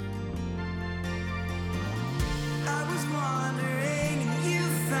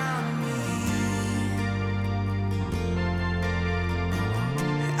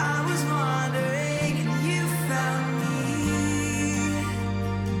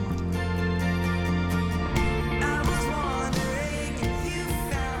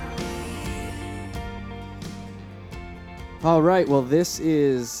All right. Well, this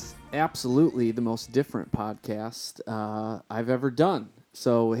is absolutely the most different podcast I've ever done.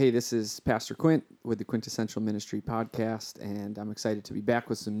 So, hey, this is Pastor Quint with the Quintessential Ministry podcast, and I'm excited to be back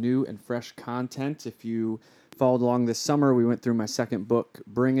with some new and fresh content. If you followed along this summer, we went through my second book,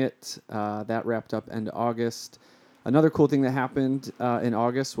 Bring It. That wrapped up end of August. Another cool thing that happened in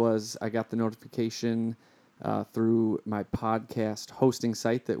August was I got the notification through my podcast hosting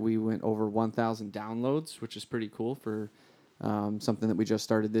site that we went over 1,000 downloads, which is pretty cool for something that we just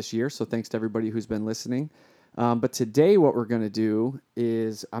started this year. So thanks to everybody who's been listening. But today what we're going to do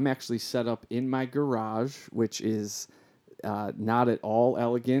is I'm actually set up in my garage, which is not at all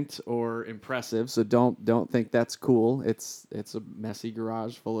elegant or impressive. So don't think that's cool. It's a messy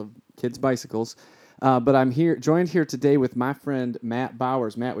garage full of kids' bicycles. But I'm joined here today with my friend Matt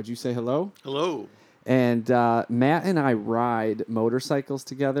Bowers. Matt, would you say hello? Hello. And Matt and I ride motorcycles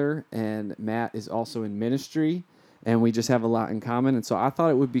together, and Matt is also in ministry, and we just have a lot in common. And so I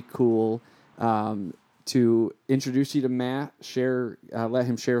thought it would be cool to introduce you to Matt, let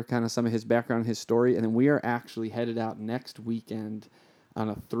him share kind of some of his background, his story, and then we are actually headed out next weekend on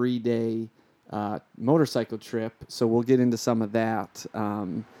a 3-day motorcycle trip. So we'll get into some of that,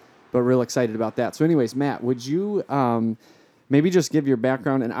 but real excited about that. So anyways, Matt, would you maybe just give your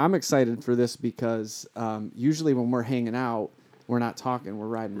background? And I'm excited for this because usually when we're hanging out, we're not talking, we're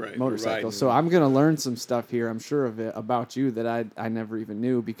riding motorcycles. So I'm going to learn some stuff here, I'm sure of it, about you that I never even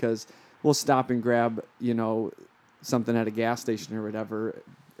knew, because we'll stop and grab, something at a gas station or whatever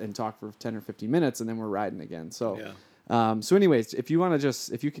and talk for 10 or 15 minutes, and then we're riding again. So, so anyways, if you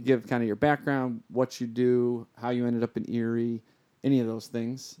could give kind of your background, what you do, how you ended up in Erie, any of those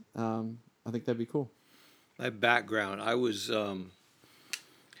things, I think that'd be cool. My background, I was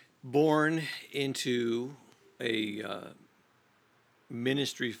born into a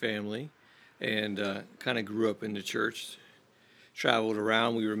ministry family and kind of grew up in the church, traveled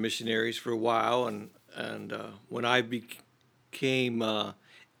around. We were missionaries for a while, and when I became at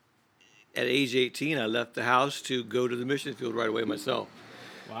age 18, I left the house to go to the mission field right away myself.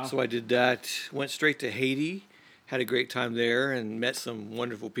 Wow. So I did that, went straight to Haiti, had a great time there, and met some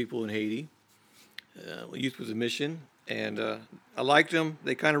wonderful people in Haiti. Youth with a Mission, and I liked them.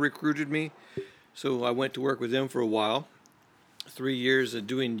 They kind of recruited me, so I went to work with them for a while. 3 years of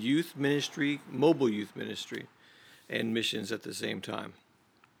doing youth ministry, mobile youth ministry, and missions at the same time.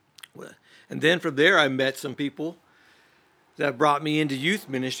 And then from there, I met some people that brought me into youth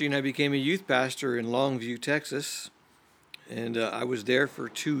ministry, and I became a youth pastor in Longview, Texas. And I was there for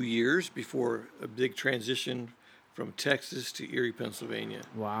 2 years before a big transition from Texas to Erie, Pennsylvania.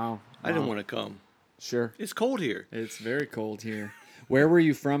 Wow. I didn't want to come. Sure. It's cold here. It's very cold here. Where were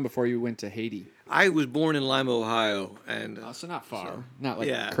you from before you went to Haiti? I was born in Lima, Ohio, and So not far. Not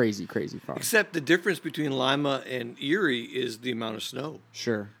like crazy far. Except the difference between Lima and Erie is the amount of snow.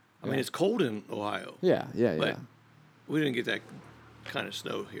 Sure. I mean, it's cold in Ohio. Yeah. But we didn't get that kind of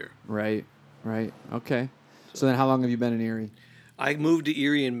snow here. Right. Okay. So then how long have you been in Erie? I moved to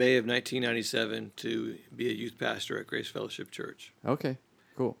Erie in May of 1997 to be a youth pastor at Grace Fellowship Church. Okay,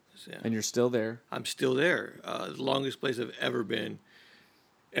 cool. Yeah. And you're still there? I'm still there. The longest place I've ever been.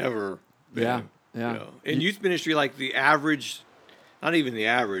 Yeah. In youth ministry, like the average, not even the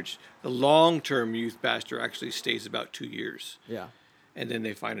average, the long-term youth pastor actually stays about 2 years. Yeah. And then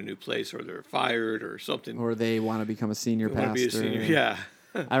they find a new place, or they're fired or something. Or they want to become a senior pastor. Want to be a senior, yeah.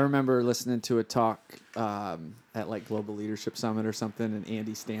 I remember listening to a talk at like Global Leadership Summit or something, and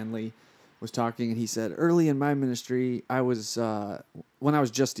Andy Stanley was talking, and he said, early in my ministry, I was when I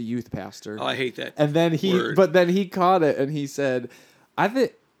was just a youth pastor. Oh, I hate that. And then he caught it, and he said, I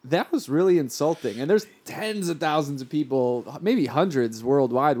think that was really insulting. And there's tens of thousands of people, maybe hundreds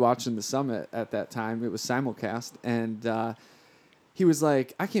worldwide, watching the summit at that time. It was simulcast, and he was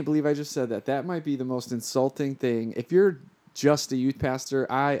like, I can't believe I just said that. That might be the most insulting thing. If you're just a youth pastor,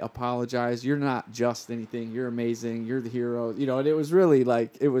 I apologize. You're not just anything. You're amazing. You're the hero. And it was really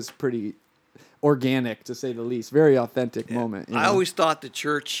it was pretty organic, to say the least. Very authentic moment. I always thought the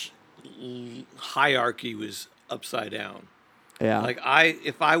church hierarchy was upside down. Yeah. Like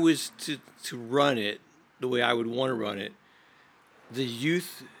if I was to run it the way I would want to run it, the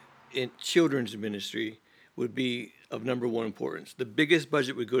youth and children's ministry would be of number one importance. The biggest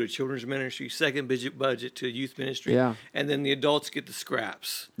budget would go to children's ministry, second budget to youth ministry, and then the adults get the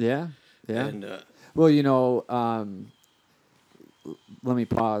scraps. Yeah. And, let me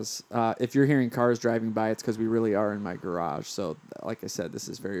pause. If you're hearing cars driving by, it's because we really are in my garage. So, like I said, this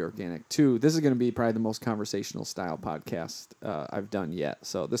is very organic. Two, this is going to be probably the most conversational style podcast I've done yet.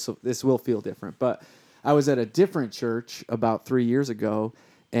 So this will feel different. But I was at a different church about 3 years ago,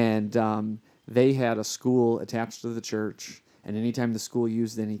 and they had a school attached to the church, and anytime the school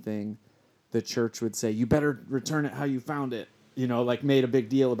used anything, the church would say, "You better return it how you found it." Like made a big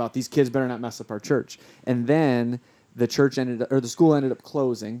deal about these kids better not mess up our church. And then the school ended up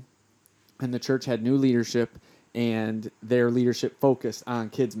closing, and the church had new leadership, and their leadership focused on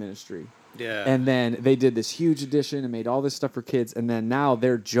kids ministry. Yeah. And then they did this huge addition and made all this stuff for kids. And then now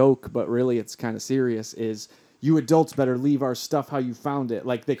their joke, but really it's kind of serious, is you adults better leave our stuff how you found it.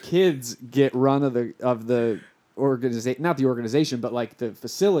 Like the kids get run of the organization, not the organization, but like the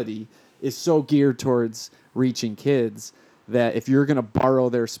facility is so geared towards reaching kids that if you're going to borrow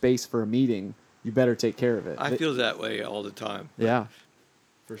their space for a meeting, you better take care of it. I feel that way all the time. Yeah,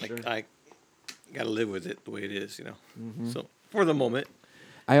 for Like, sure. I got to live with it the way it is, Mm-hmm. So for the moment.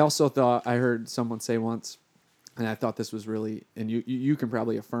 I also thought, I heard someone say once, and I thought this was really, and you can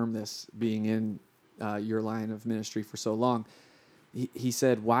probably affirm this being in your line of ministry for so long. He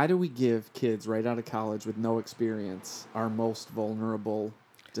said, why do we give kids right out of college with no experience our most vulnerable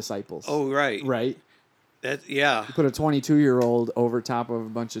disciples? Oh, right. Right? Yeah. You put a 22-year-old over top of a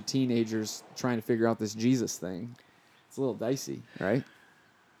bunch of teenagers trying to figure out this Jesus thing. It's a little dicey, right?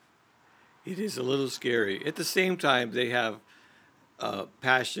 It is a little scary. At the same time, they have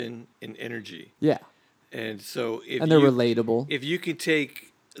passion and energy. Yeah. And so if And they're relatable. If you can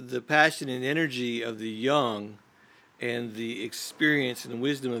take the passion and energy of the young and the experience and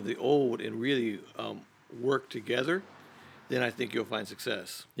wisdom of the old and really work together, then I think you'll find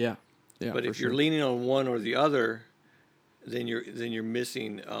success. Yeah. Yeah. But if you're leaning on one or the other, then you're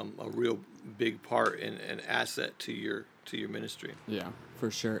missing a real big part and an asset to your ministry. Yeah,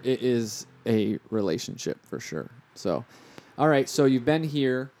 for sure. It is a relationship for sure. So, all right. So you've been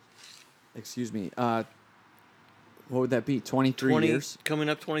here. Excuse me. What would that be? 23 years. Coming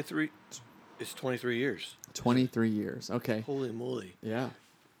up 23. It's 23 years. 23 years. Okay. Holy moly. Yeah.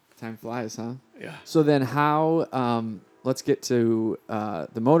 Time flies, huh? Yeah. So then, how? Let's get to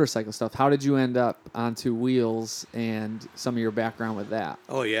the motorcycle stuff. How did you end up on two wheels and some of your background with that?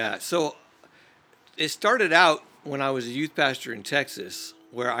 Oh yeah. So it started out when I was a youth pastor in Texas,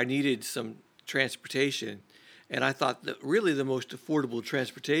 where I needed some transportation, and I thought that really the most affordable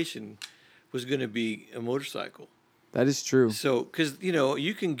transportation was going to be a motorcycle. That is true. So, because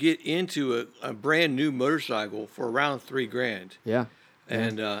you can get into a brand new motorcycle for around $3,000. Yeah.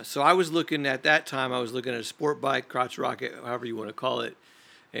 And so I was looking at that time. I was looking at a sport bike, crotch rocket, however you want to call it,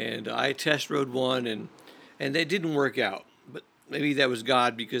 and I test rode one, and it didn't work out. But maybe that was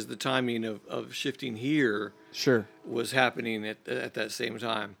God, because the timing of shifting here Sure was happening at that same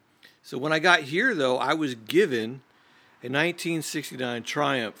time. So when I got here, though, I was given a 1969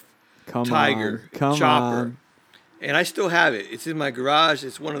 Triumph Tiger chopper. On. And I still have it. It's in my garage.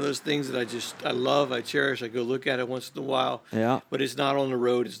 It's one of those things that I love, I cherish. I go look at it once in a while. Yeah. But it's not on the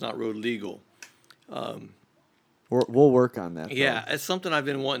road. It's not road legal. We'll work on that. Yeah, it's something I've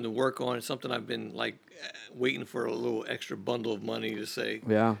been wanting to work on. It's something I've been waiting for a little extra bundle of money to say.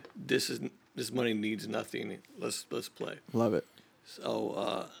 Yeah. This money needs nothing. Let's play. Love it.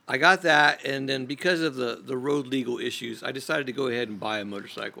 So I got that, and then because of the road legal issues, I decided to go ahead and buy a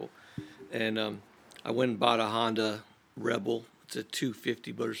motorcycle, and I went and bought a Honda Rebel. It's a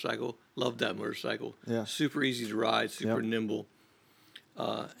 250 motorcycle. Love that motorcycle. Yeah. Super easy to ride, super nimble.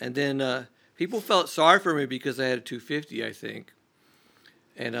 And then people felt sorry for me because I had a 250, I think.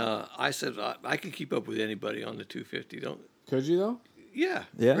 And I said, I can keep up with anybody on the 250. Could you, though? Yeah,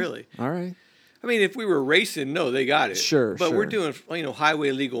 Yeah. really. All right. I mean, if we were racing, no, they got it. Sure, but we're sure. doing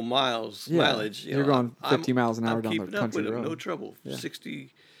highway legal mileage. You're going 50 miles an hour I'm down the keeping up country with them, road. no trouble. Yeah.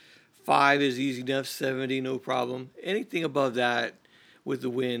 65 is easy enough. 70, no problem. Anything above that, with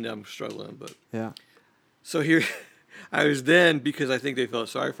the wind, I'm struggling. But Yeah. so here, I was then, because I think they felt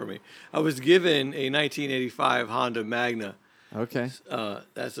sorry for me, I was given a 1985 Honda Magna. Okay.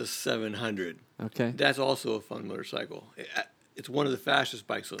 That's a 700. Okay. That's also a fun motorcycle. It's one of the fastest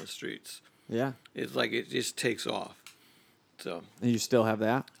bikes on the streets. Yeah. It's like it just takes off. So And you still have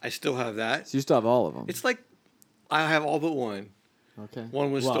that? I still have that. So you still have all of them? It's like I have all but one. Okay.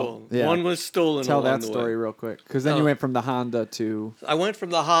 One was stolen. Yeah. One was stolen. Tell along that the story way. real quick. Because then you went from the Honda to... I went from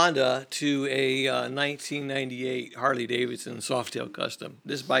the Honda to a 1998 Harley-Davidson Softail Custom.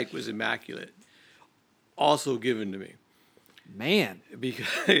 This bike was immaculate. Also given to me. Man. Because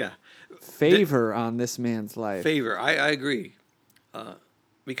yeah. Favor on this man's life. Favor. I agree.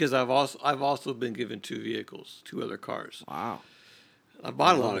 Because I've also been given two vehicles, two other cars. Wow. I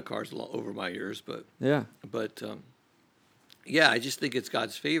bought a lot of cars over my years, but Yeah. Yeah, I just think it's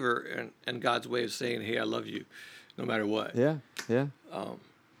God's favor and God's way of saying, "Hey, I love you, no matter what." Yeah. Yeah.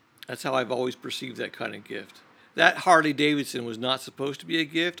 That's how I've always perceived that kind of gift. that Harley-Davidson was not supposed to be a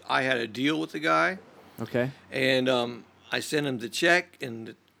gift. I had a deal with the guy, Okay. and I sent him the check,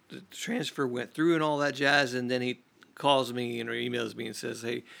 and the transfer went through and all that jazz. And then he calls me and or emails me and says,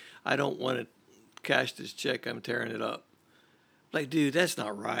 "Hey, I don't want to cash this check. I'm tearing it up." Like, dude, that's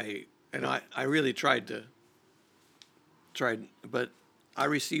not right. And I really tried, but I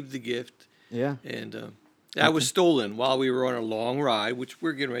received the gift, Yeah. and that was stolen while we were on a long ride, which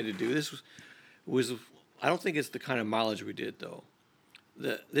we're getting ready to do. This was I don't think it's the kind of mileage we did though.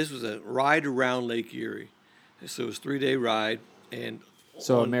 This was a ride around Lake Erie, so it was a 3-day ride, and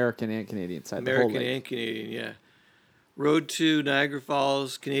So on American and Canadian side. American the whole lake. and Canadian, yeah. Rode to Niagara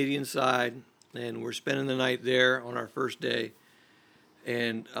Falls, Canadian side, and we're spending the night there on our first day.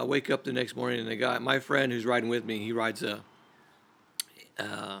 And I wake up the next morning, and my friend who's riding with me, he rides a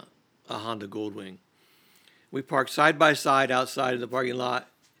Honda Goldwing. We parked side by side outside of the parking lot.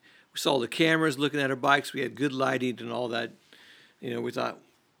 We saw the cameras looking at our bikes. We had good lighting and all that. We thought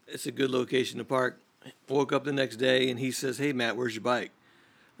it's a good location to park. Woke up the next day, and he says, "Hey, Matt, where's your bike?"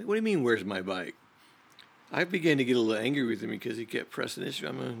 I'm like, "What do you mean, where's my bike?" I began to get a little angry with him because he kept pressing this.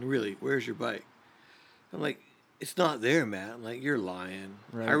 I'm like, "Really, where's your bike?" I'm like, "It's not there, Matt." I'm like, "You're lying."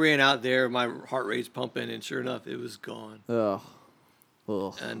 Right. I ran out there, my heart rate's pumping, and sure enough, it was gone. Ugh.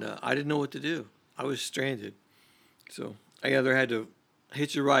 Ugh. And I didn't know what to do. I was stranded. So I either had to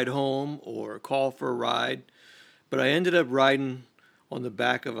hitch a ride home or call for a ride. But I ended up riding on the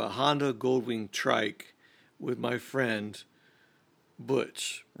back of a Honda Goldwing trike with my friend,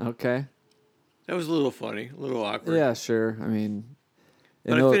 Butch. Okay. That was a little funny, a little awkward. Yeah, sure. I mean,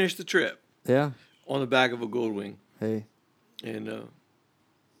 But I finished the trip Yeah. on the back of a Goldwing. Hey. And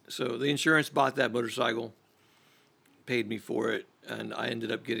so the insurance bought that motorcycle, paid me for it, and I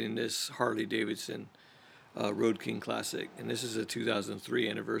ended up getting this Harley-Davidson Road King Classic. And this is a 2003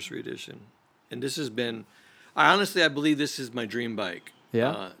 anniversary edition. And this has been, I believe this is my dream bike.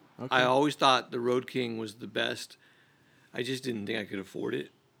 Yeah? Okay. I always thought the Road King was the best. I just didn't think I could afford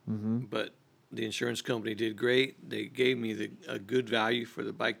it. Mm-hmm. But the insurance company did great. They gave me a good value for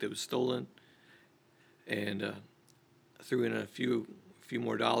the bike that was stolen, and threw in a few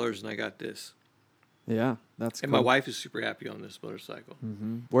more dollars, and I got this. Yeah, that's And cool. my wife is super happy on this motorcycle.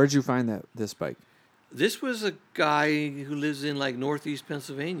 Mm-hmm. Where'd you find this bike? This was a guy who lives in like northeast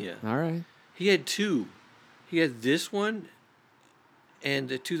Pennsylvania. All right. He had two. He had this one and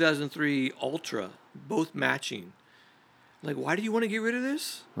the 2003 Ultra, both matching. Like, why do you want to get rid of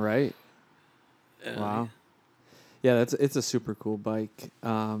this? Right. Wow. Yeah, it's a super cool bike.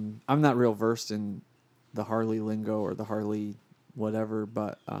 I'm not real versed in the Harley lingo or the Harley whatever,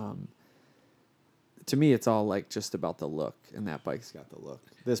 but to me, it's all like just about the look, and that bike's got the look.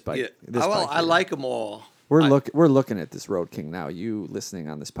 This bike, Yeah. this bike I here. like them all. We're looking at this Road King now. You listening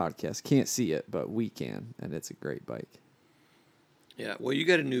on this podcast can't see it, but we can, and it's a great bike. Yeah. Well, you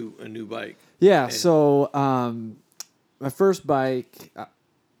got a new bike. Yeah. And So my first bike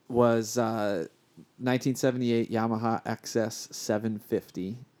was 1978 Yamaha XS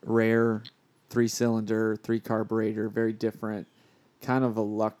 750, rare, 3-cylinder, 3 carburetor, very different, kind of a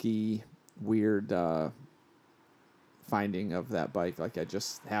lucky, weird finding of that bike. Like I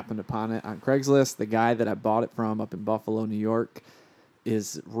just happened upon it on Craigslist. The guy that I bought it from up in Buffalo, New York,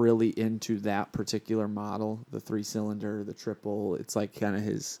 is really into that particular model, the 3-cylinder, the triple. It's like kind of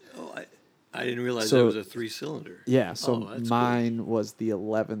his. Oh, I didn't realize that was a 3-cylinder. Yeah, so that's mine cool. was the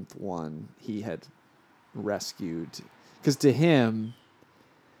 11th one he had rescued. Because to him,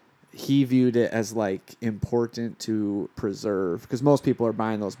 he viewed it as like important to preserve. Because most people are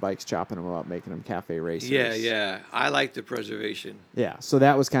buying those bikes, chopping them up, making them cafe racers. Yeah. I like the preservation. Yeah, so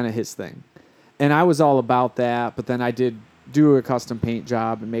that was kind of his thing. And I was all about that, but then I did do a custom paint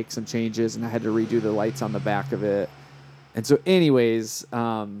job and make some changes, and I had to redo the lights on the back of it. And so anyways,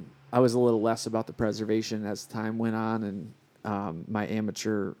 I was a little less about the preservation as time went on, and my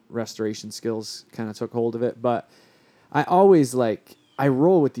amateur restoration skills kind of took hold of it. But I always I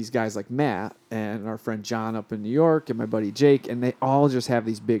roll with these guys like Matt and our friend John up in New York and my buddy Jake, and they all just have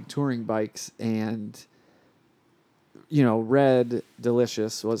these big touring bikes. And, Red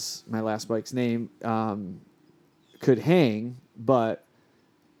Delicious was my last bike's name, could hang, but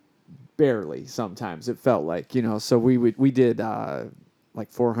barely sometimes. It felt like, so we did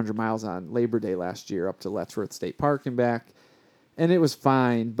 400 miles on Labor Day last year up to Letchworth State Park and back, and it was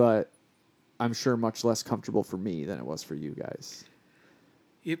fine, but I'm sure much less comfortable for me than it was for you guys.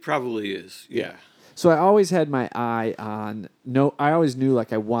 It probably is, yeah. So I always had my eye on I always knew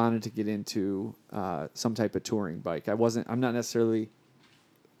I wanted to get into some type of touring bike. I'm not necessarily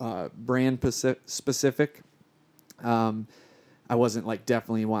brand specific. I wasn't like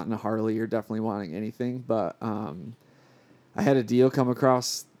definitely wanting a Harley or definitely wanting anything, but I had a deal come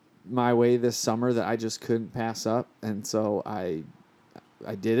across my way this summer that I just couldn't pass up, and so I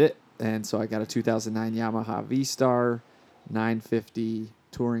did it, and so I got a 2009 Yamaha V-Star 950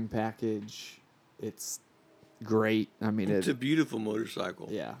 touring package. It's great. I mean, It's a beautiful motorcycle.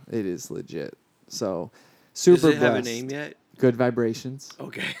 yeah, it is legit. So, super Does it have a blessed. name yet? Good Vibrations.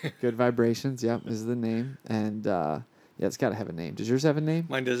 Okay. Good Vibrations, yep, is the name. And yeah, it's got to have a name. Does yours have a name?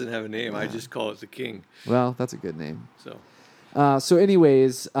 Mine doesn't have a name. I Yeah. just call it the King. Well, that's a good name. So So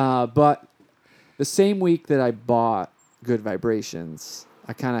anyways, but the same week that I bought Good Vibrations,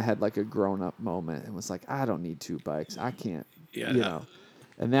 I kind of had like a grown-up moment and was like, I don't need two bikes. I can't, Yeah. you know.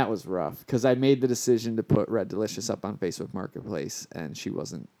 And that was rough because I made the decision to put Red Delicious up on Facebook Marketplace, and she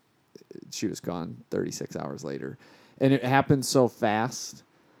was gone 36 hours later. And it happened so fast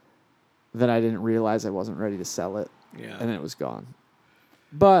that I didn't realize I wasn't ready to sell it, Yeah. and it was gone.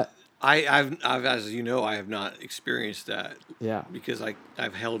 But I've as you know, I have not experienced that. yeah. Because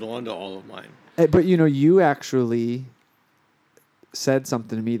I've held on to all of mine. But you actually said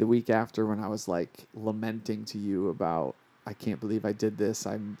something to me the week after when I was like lamenting to you about, I can't believe I did this.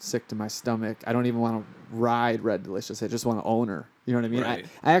 I'm sick to my stomach. I don't even want to ride Red Delicious. I just want to own her. You know what I mean? Right.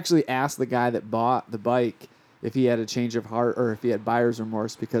 I actually asked the guy that bought the bike if he had a change of heart or if he had buyer's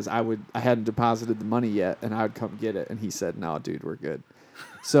remorse because I hadn't deposited the money yet and I would come get it. And he said, no, dude, we're good.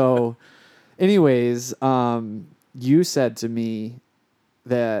 So anyways, you said to me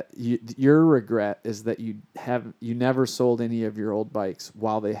that your regret is that you never sold any of your old bikes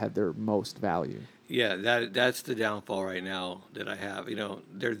while they had their most value. Yeah, that's the downfall right now that I have.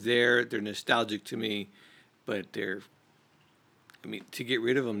 They're nostalgic to me, but to get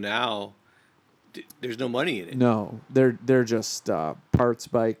rid of them now, there's no money in it. No, they're just parts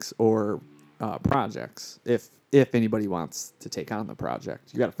bikes or projects. If anybody wants to take on the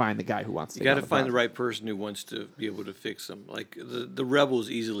project, you got to find the guy who wants to. You got to find the right person who wants to be able to fix them. Like the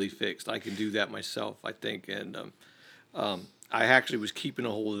Rebel's easily fixed. I can do that myself, I think. And I actually was keeping a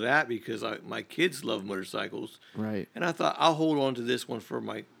hold of that because my kids love motorcycles. Right. And I thought I'll hold on to this one for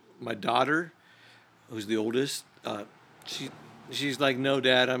my daughter, who's the oldest. She's like, no,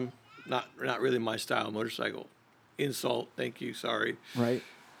 Dad, I'm not really my style motorcycle. Insult, thank you, sorry. Right.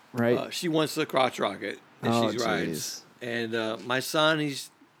 She wants the crotch rocket that she rides. And my son, he's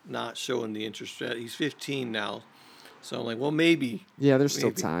not showing the interest yet. He's 15 now. So I'm like, well, maybe. Yeah, there's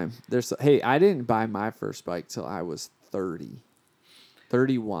still time. Hey, I didn't buy my first bike till I was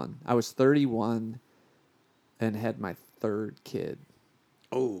 31. I was 31 and had my third kid.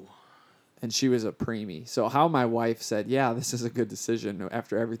 Oh. And she was a preemie. So how my wife said, yeah, this is a good decision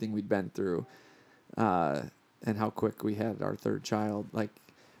after everything we'd been through and how quick we had our third child.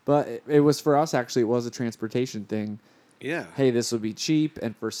 But it was for us, actually, it was a transportation thing. Yeah. Hey, this will be cheap,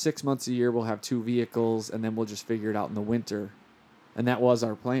 and for 6 months a year, we'll have two vehicles, and then we'll just figure it out in the winter. And that was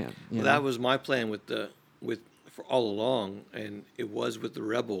our plan. That was my plan for all along, and it was with the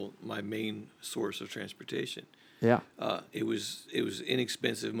Rebel, my main source of transportation. Yeah. It was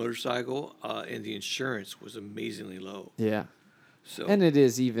inexpensive motorcycle, and the insurance was amazingly low. Yeah. So. And it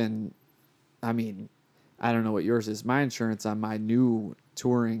is even, I mean, I don't know what yours is. My insurance on my new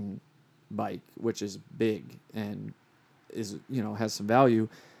touring bike, which is big and is has some value,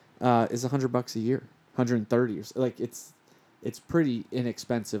 is $100 a year, 130 or so. Like it's pretty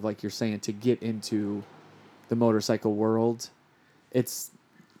inexpensive, like you're saying, to get into the motorcycle world. You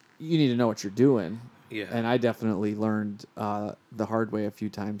need to know what you're doing. Yeah. And I definitely learned the hard way a few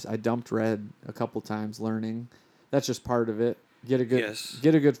times. I dumped Red a couple times learning. That's just part of it. Get a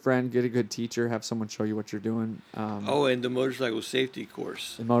good friend, get a good teacher, have someone show you what you're doing. And the motorcycle safety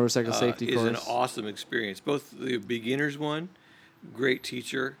course. The motorcycle safety course is an awesome experience. Both the beginners one, great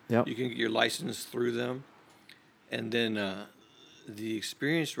teacher. Yep. You can get your license through them. And then the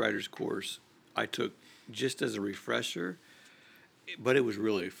experienced riders course I took just as a refresher, but it was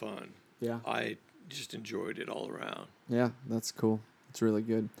really fun. Yeah. I just enjoyed it all around. Yeah, that's cool. It's really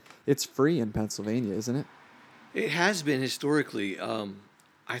good. It's free in Pennsylvania, isn't it? It has been historically.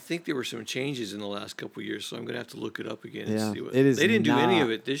 I think there were some changes in the last couple of years, so I'm going to have to look it up again and see what. It is they didn't do any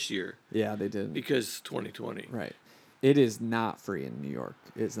of it this year. Yeah, they didn't. Because 2020. Right. It is not free in New York.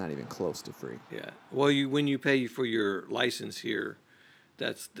 It's not even close to free. Yeah. Well, when you pay for your license here,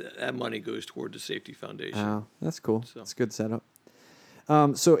 that money goes toward the safety foundation. Oh, that's cool. So. It's a good setup.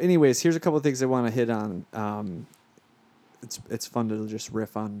 So anyways, here's a couple of things I want to hit on. It's fun to just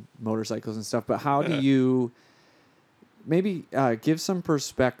riff on motorcycles and stuff, but how do you maybe give some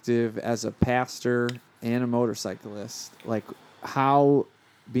perspective as a pastor and a motorcyclist, like how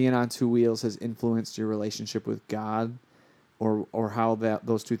being on two wheels has influenced your relationship with God, or how that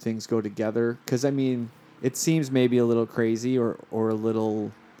those two things go together. Because I mean, it seems maybe a little crazy or a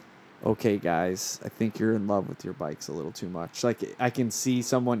little. Okay, guys, I think you're in love with your bikes a little too much. Like, I can see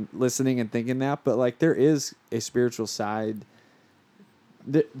someone listening and thinking that, but like, there is a spiritual side.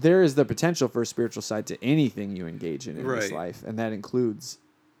 There is the potential for a spiritual side to anything you engage in this Right. life, and that includes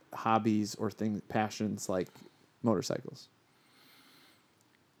hobbies or passions like motorcycles.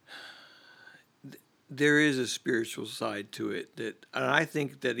 There is a spiritual side to it and I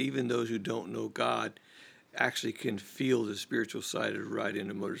think that even those who don't know God actually can feel the spiritual side of riding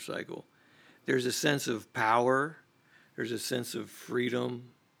a motorcycle. There's a sense of power. There's a sense of freedom.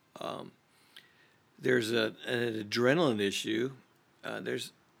 Um, there's an adrenaline issue.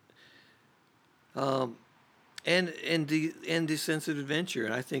 There's um, and the sense of adventure.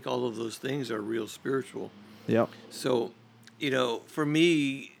 And I think all of those things are real spiritual. Yep. So, for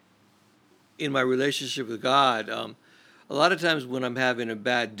me, in my relationship with God, a lot of times when I'm having a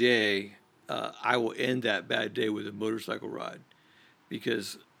bad day, I will end that bad day with a motorcycle ride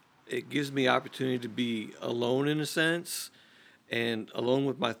because it gives me opportunity to be alone in a sense and alone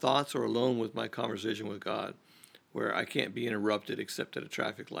with my thoughts or alone with my conversation with God where I can't be interrupted except at a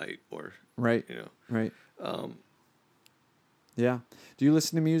traffic light or, Right. you know. Right. Um, Yeah. Do you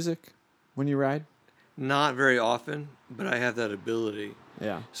listen to music when you ride? Not very often, but I have that ability.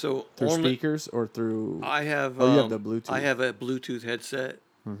 Yeah. So Through only speakers or through? I have Oh, you have the Bluetooth. I have a Bluetooth headset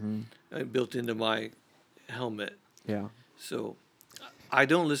Mm-hmm. built into my helmet. Yeah. So I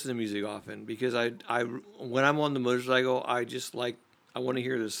don't listen to music often because I when I'm on the motorcycle, I want to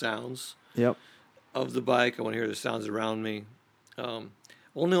hear the sounds Yep. of the bike. I want to hear the sounds around me. Um,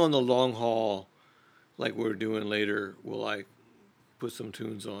 Only on the long haul, like we're doing later, will I put some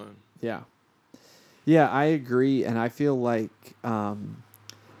tunes on. Yeah. Yeah, I agree, and I feel like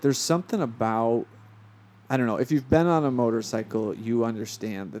there's something about, I don't know, if you've been on a motorcycle, you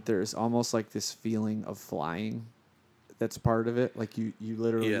understand that there's almost like this feeling of flying that's part of it. Like you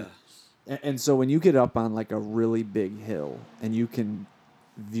literally, Yeah, and so when you get up on like a really big hill and you can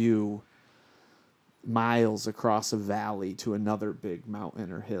view miles across a valley to another big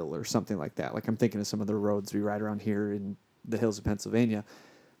mountain or hill or something like that. Like I'm thinking of some of the roads we ride around here in the hills of Pennsylvania.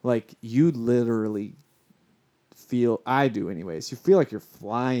 Like you literally feel, I do anyways, you feel like you're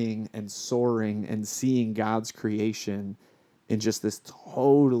flying and soaring and seeing God's creation in just this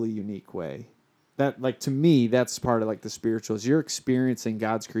totally unique way. That, like, to me, that's part of like the spirituals. You're experiencing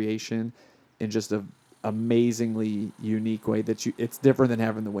God's creation in just a amazingly unique way that it's different than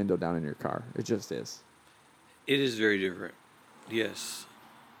having the window down in your car. It just is. it is very different. Yes.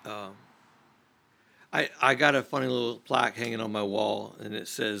 Um, I got a funny little plaque hanging on my wall, and it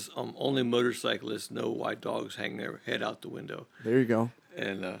says, "Only motorcyclists know why dogs hang their head out the window." There you go.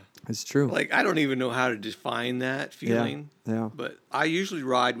 And It's true. like, I don't even know how to define that Yeah. feeling. Yeah. But I usually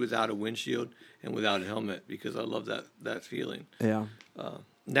ride without a windshield and without a helmet because I love that feeling. Yeah.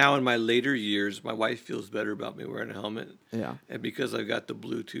 Now in my later years, my wife feels better about me wearing a helmet, Yeah. and because I've got the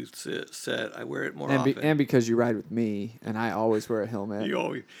Bluetooth set, I wear it more And often. and because you ride with me and I always wear a helmet. You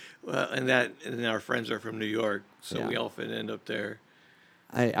always, well, and our friends are from New York, so Yeah. we often end up there.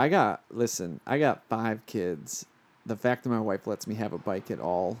 I got 5 kids. The fact that my wife lets me have a bike at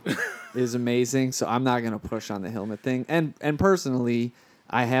all is amazing. So I'm not gonna push on the helmet thing. And personally,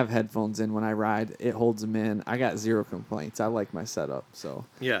 I have headphones in when I ride. It holds them in. I got zero complaints. I like my setup, so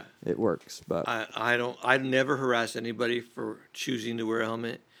Yeah, it works. But I never harass anybody for choosing to wear a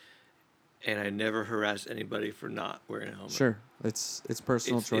helmet, and I never harass anybody for not wearing a helmet. sure, it's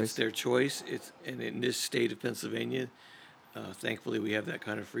personal choice. It's their choice. And in this state of Pennsylvania, thankfully we have that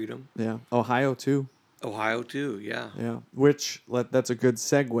kind of freedom. Yeah, Ohio too. Ohio too, yeah. Yeah, that's a good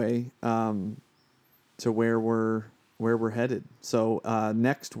segue to where we're headed. So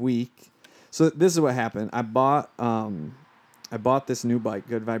next week, so this is what happened. I bought this new bike,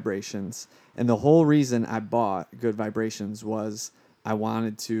 Good Vibrations, and the whole reason I bought Good Vibrations was I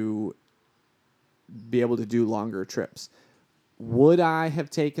wanted to be able to do longer trips. Would I have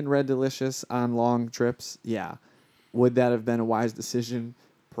taken Red Delicious on long trips? Yeah. Would that have been a wise decision?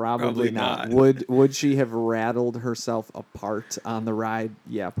 Probably not. Would she have rattled herself apart on the ride?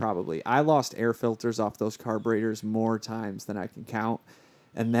 Yeah, probably. I lost air filters off those carburetors more times than I can count.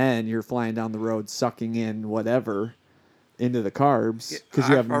 And then you're flying down the road sucking in whatever into the carbs because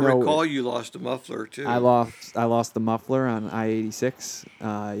you have I no. recall you lost a muffler too. I lost the muffler on I-86.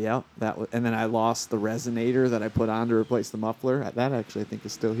 Yeah, and then I lost the resonator that I put on to replace the muffler. That actually I think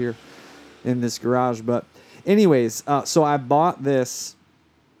is still here in this garage. But anyways, so I bought this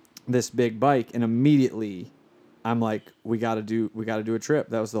big bike, and immediately I'm like, we got to do a trip.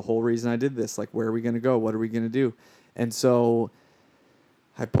 That was the whole reason I did this. Like, where are we going to go? What are we going to do? And so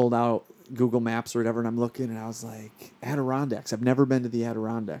I pulled out Google Maps or whatever, and I'm looking, and I was like, Adirondacks. I've never been to the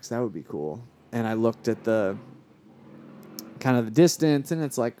Adirondacks. That would be cool. And I looked at the kind of the distance, and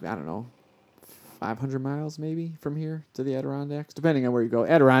it's like, I don't know, 500 miles maybe from here to the Adirondacks, depending on where you go.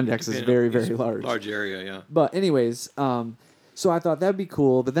 Adirondacks is very, very large. Large area, yeah. But anyways, so I thought that'd be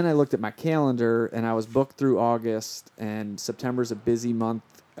cool. But then I looked at my calendar, and I was booked through August, and September's a busy month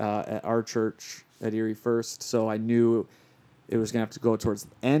at our church at Erie First. So I knew it was going to have to go towards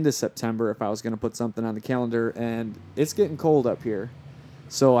the end of September if I was going to put something on the calendar. And it's getting cold up here.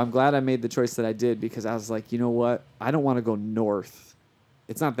 So I'm glad I made the choice that I did, because I was like, you know what? I don't want to go north.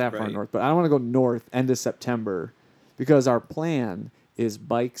 It's not that far north, but I don't want to go north end of September, because our plan is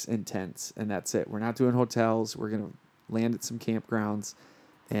bikes and tents, and that's it. We're not doing hotels. We're going to land at some campgrounds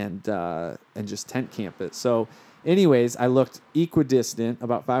and just tent camp it. So anyways, I looked equidistant,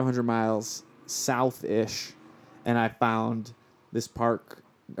 about 500 miles south-ish, and I found this park,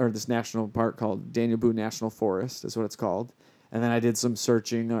 or this national park called Daniel Boone National Forest is what it's called. And then I did some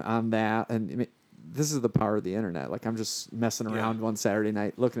searching on that, and this is the power of the internet. Like, I'm just messing around one Saturday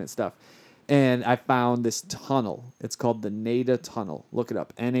night looking at stuff, and I found this tunnel. It's called the NADA Tunnel. Look it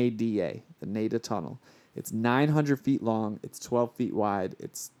up, NADA, the NADA Tunnel. It's 900 feet long. It's 12 feet wide.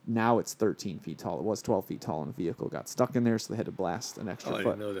 Now it's 13 feet tall. It was 12 feet tall, and a vehicle got stuck in there, so they had to blast an extra foot. I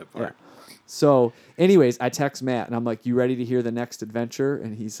didn't know that part. Yeah. So, anyways, I text Matt, and I'm like, "You ready to hear the next adventure?"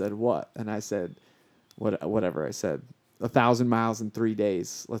 And he said, "What?" And I said, "Whatever." I said, 1,000 miles in 3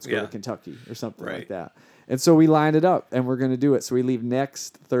 days. Let's go to Kentucky or something like that. And so we lined it up, and we're going to do it. So we leave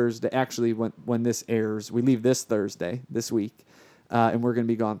next Thursday. Actually, when this airs, we leave this Thursday, this week, and we're going to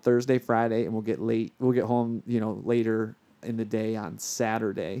be gone Thursday, Friday, and we'll get home, later in the day on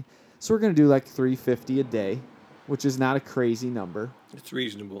Saturday. So we're going to do like $350 a day, which is not a crazy number. It's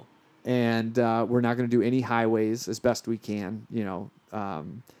reasonable. And we're not going to do any highways as best we can,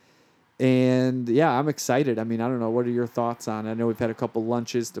 And yeah, I'm excited. I mean, I don't know. What are your thoughts on it? I know we've had a couple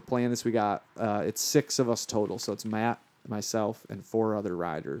lunches to plan this. We got, it's 6 of us total. So it's Matt, myself, and 4 other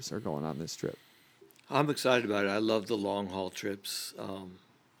riders are going on this trip. I'm excited about it. I love the long haul trips.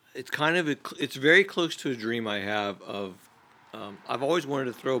 It's very close to a dream I have of, I've always wanted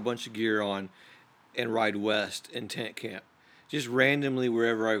to throw a bunch of gear on and ride west in tent camp, just randomly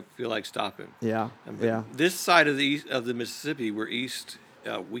wherever I feel like stopping. Yeah. This side of the Mississippi, we're east.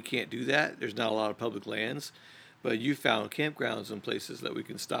 We can't do that. There's not a lot of public lands, but you found campgrounds and places that we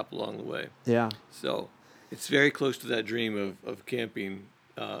can stop along the way. Yeah. So it's very close to that dream of camping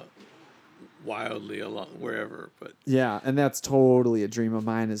wildly along wherever. But yeah, and that's totally a dream of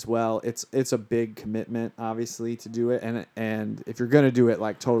mine as well. It's a big commitment, obviously, to do it, and if you're gonna do it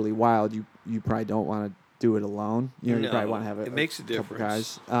like totally wild, you probably don't want to do it alone. You probably want to have it makes a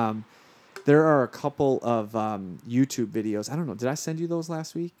difference. Couple guys. There are a couple of YouTube videos. I don't know. Did I send you those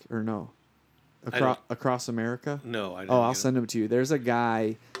last week or no? Across America? No, I didn't. Oh, I'll send them to you. There's a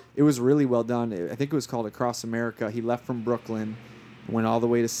guy. It was really well done. I think it was called Across America. He left from Brooklyn, went all the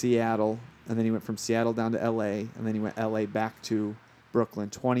way to Seattle, and then he went from Seattle down to L.A., and then he went L.A. back to Brooklyn.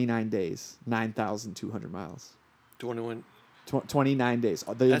 29 days, 9,200 miles. 29 days.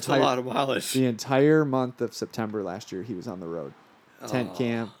 That's a lot of mileage. The entire month of September last year, he was on the road. Tent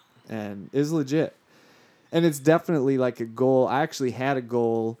camp. And is legit. And it's definitely like a goal. I actually had a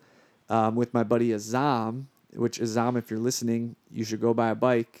goal with my buddy Azam, which Azam, if you're listening, you should go buy a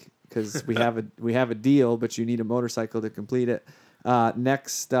bike because we have a deal, but you need a motorcycle to complete it.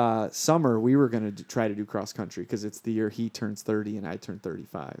 Next summer, we were going to try to do cross country because it's the year he turns 30 and I turn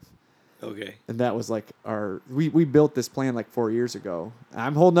 35. Okay. And that was like we built this plan like 4 years ago.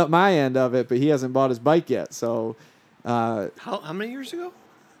 I'm holding up my end of it, but he hasn't bought his bike yet. So how many years ago?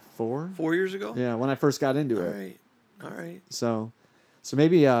 4 years ago? Yeah, when I first got into it. All right. So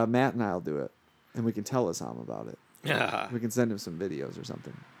maybe Matt and I'll do it, and we can tell Assam about it. Yeah. We can send him some videos or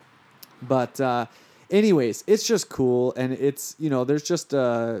something. But anyways, it's just cool, and it's there's just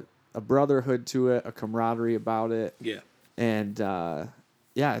a brotherhood to it, a camaraderie about it. Yeah. And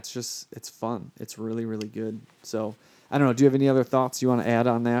it's fun. It's really, really good. So I don't know. Do you have any other thoughts you want to add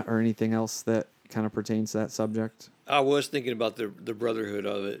on that, or anything else that kind of pertains to that subject? I was thinking about the brotherhood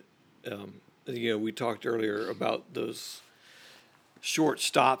of it. We talked earlier about those short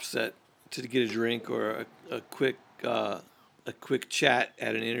stops to get a drink or a quick chat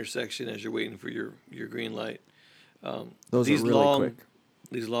at an intersection as you're waiting for your green light. Those are really quick.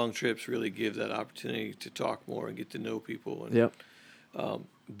 These long trips really give that opportunity to talk more and get to know people and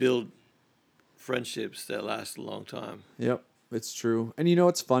build friendships that last a long time. Yep. It's true. And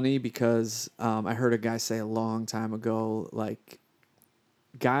it's funny because I heard a guy say a long time ago, like,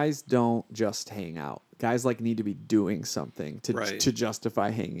 guys don't just hang out. guys like need to be doing something to Right. to justify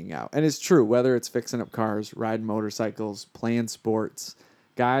hanging out. And it's true, whether it's fixing up cars, riding motorcycles, playing sports,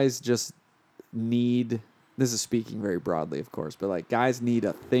 guys just need, this is speaking very broadly, of course, but like guys need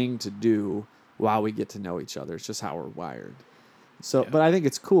a thing to do while we get to know each other. It's just how we're wired. So, Yeah. but I think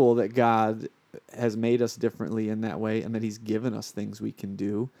it's cool that God has made us differently in that way, and that he's given us things we can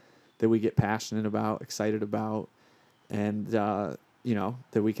do that we get passionate about, excited about, and, you know,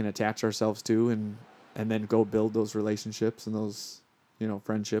 that we can attach ourselves to and then go build those relationships and those, you know,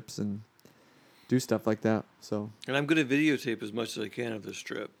 friendships and do stuff like that. So, And I'm going to videotape as much as I can of this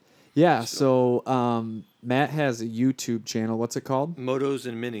trip. yeah. So, Matt has a YouTube channel. What's it called? Motos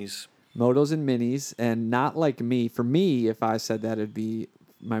and minis. Motos and minis, and not like me. For me, if I said that, it'd be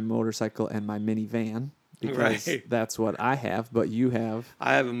my motorcycle and my minivan, because Right. that's what I have. But you have,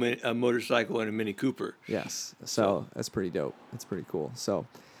 I have a motorcycle and a Mini Cooper. yes. So that's pretty dope. That's pretty cool. So,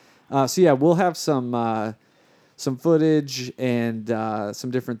 so yeah, we'll have some footage and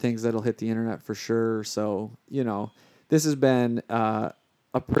some different things that'll hit the internet for sure. So, you know, this has been a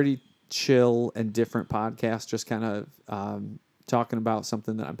pretty chill and different podcast, just kind of talking about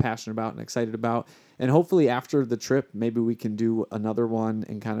something that I'm passionate about and excited about. And hopefully after the trip, maybe we can do another one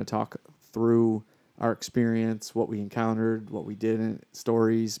and kind of talk through our experience, what we encountered, what we didn't,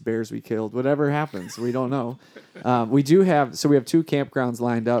 stories, bears we killed, whatever happens. We don't know. We have 2 campgrounds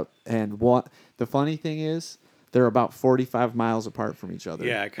lined up, and the funny thing is they're about 45 miles apart from each other.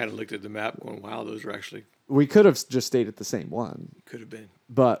 Yeah, I kind of looked at the map going, wow, those are actually, We could have just stayed at the same one, could have been.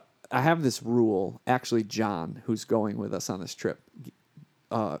 but I have this rule. Actually, John, who's going with us on this trip,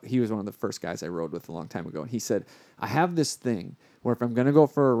 he was one of the first guys I rode with a long time ago. And he said, I have this thing where if I'm going to go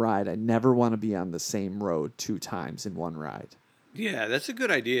for a ride, I never want to be on the same road 2 times in one ride. Yeah, that's a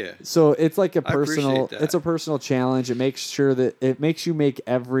good idea. So it's like a I appreciate personal, that. it's a personal challenge. It makes sure that it makes you make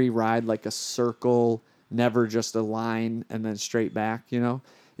every ride like a circle, never just a line and then straight back, you know,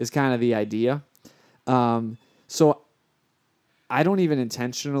 is kind of the idea. So I don't even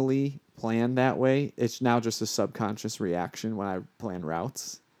intentionally plan that way. It's now just a subconscious reaction when I plan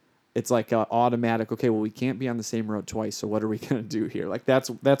routes. It's like a automatic, okay, well, we can't be on the same road twice, so what are we going to do here? Like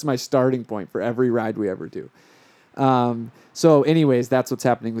that's my starting point for every ride we ever do. So anyways, that's what's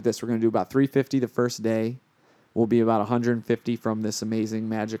happening with this. We're going to do about 350 the first day. We'll be about 150 from this amazing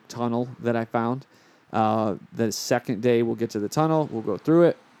magic tunnel that I found. The second day, we'll get to the tunnel. We'll go through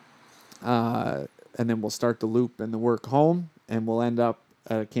it. And then we'll start the loop and the work home. And we'll end up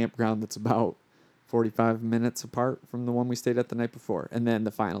at a campground that's about 45 minutes apart from the one we stayed at the night before. And then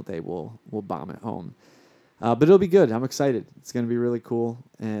the final day, we'll bomb it home. But it'll be good. I'm excited. It's going to be really cool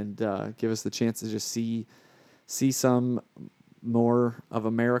and give us the chance to just see some more of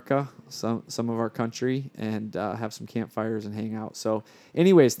America, some of our country, and have some campfires and hang out. So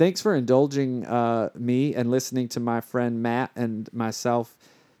anyways, thanks for indulging me and listening to my friend Matt and myself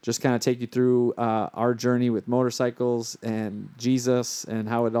just kind of take you through our journey with motorcycles and Jesus and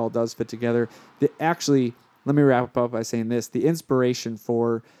how it all does fit together. Actually, let me wrap up by saying this. The inspiration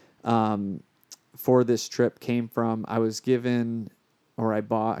for this trip came from, I was given, or I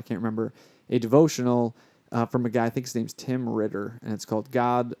bought, I can't remember, a devotional from a guy, I think his name's Tim Ritter, and it's called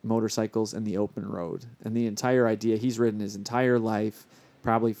God, Motorcycles, and the Open Road. And the entire idea, he's ridden his entire life,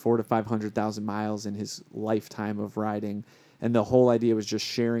 probably 400,000 to 500,000 miles in his lifetime of riding. And the whole idea was just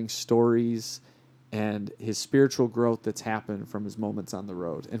sharing stories and his spiritual growth that's happened from his moments on the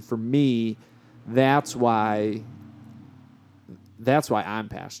road. And for me, that's why I'm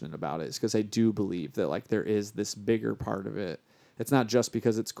passionate about it, is because I do believe that like there is this bigger part of it. It's not just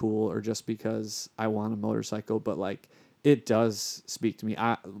because it's cool or just because I want a motorcycle, but like it does speak to me.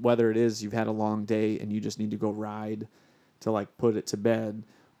 Whether it is you've had a long day and you just need to go ride to like put it to bed,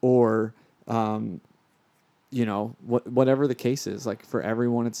 or you know, whatever the case is, like for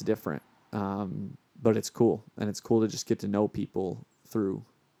everyone it's different. But it's cool, and it's cool to just get to know people through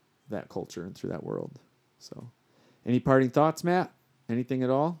that culture and through that world. So, any parting thoughts, Matt? Anything at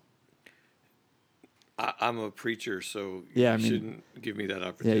all? I'm a preacher, so Yeah, you shouldn't give me that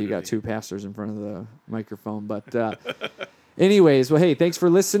opportunity. Yeah, you got 2 pastors in front of the microphone. But anyways, well, hey, thanks for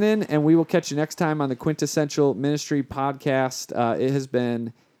listening, and we will catch you next time on the Quintessential Ministry Podcast. It has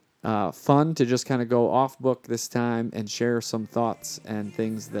been fun to just kind of go off book this time and share some thoughts and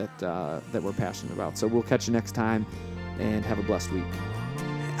things that we're passionate about. So we'll catch you next time, and have a blessed week.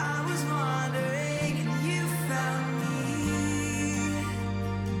 I was